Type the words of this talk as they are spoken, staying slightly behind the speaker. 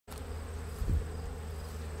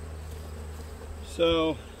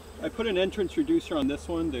So I put an entrance reducer on this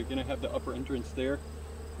one. They're going to have the upper entrance there.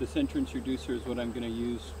 This entrance reducer is what I'm going to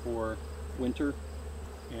use for winter,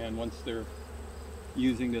 and once they're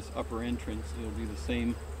using this upper entrance, it'll be the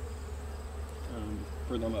same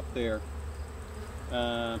for them up there.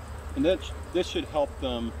 And this should help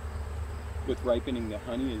them with ripening the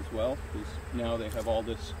honey as well, because now they have all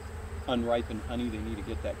this unripened honey. They need to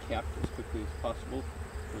get that capped as quickly as possible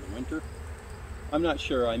for the winter. I'm not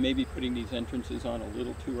sure. I may be putting these entrances on a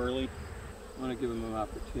little too early. I want to give them an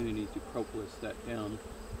opportunity to propolis that down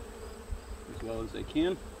as well as they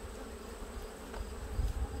can.